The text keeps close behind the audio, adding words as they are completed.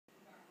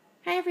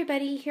Hi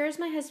everybody, here's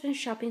my husband's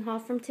shopping haul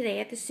from today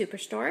at the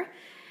Superstore.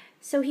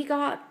 So he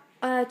got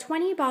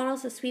 20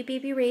 bottles of Sweet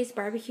Baby Ray's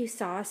barbecue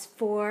sauce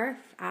for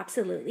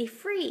absolutely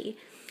free.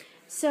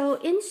 So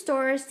in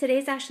stores,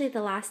 today's actually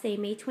the last day,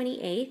 May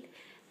 28th,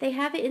 they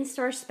have an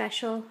in-store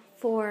special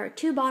for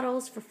 2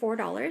 bottles for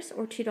 $4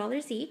 or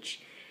 $2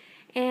 each.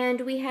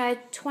 And we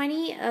had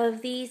 20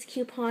 of these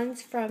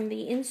coupons from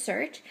the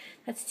insert.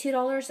 That's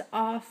 $2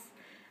 off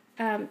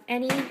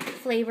any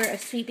flavor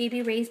of Sweet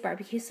Baby Ray's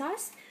barbecue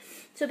sauce.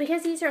 So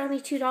because these are only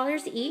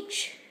 $2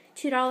 each,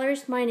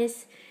 $2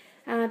 minus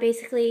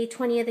basically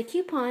 20 of the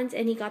coupons,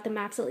 and he got them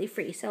absolutely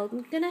free. So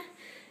I'm going to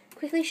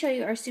quickly show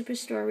you our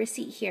Superstore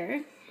receipt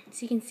here.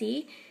 So you can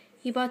see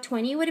he bought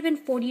 20. It would have been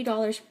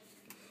 $40,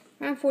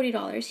 around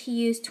 $40. He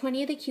used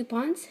 20 of the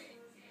coupons,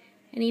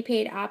 and he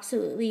paid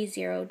absolutely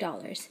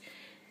 $0.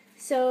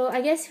 So I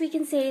guess we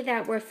can say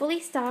that we're fully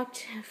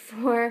stocked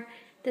for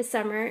the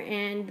summer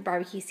and the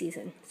barbecue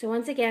season. So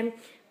once again,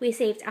 we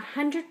saved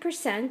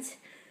 100%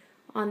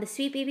 on the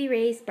Sweet Baby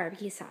Ray's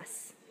barbecue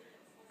sauce.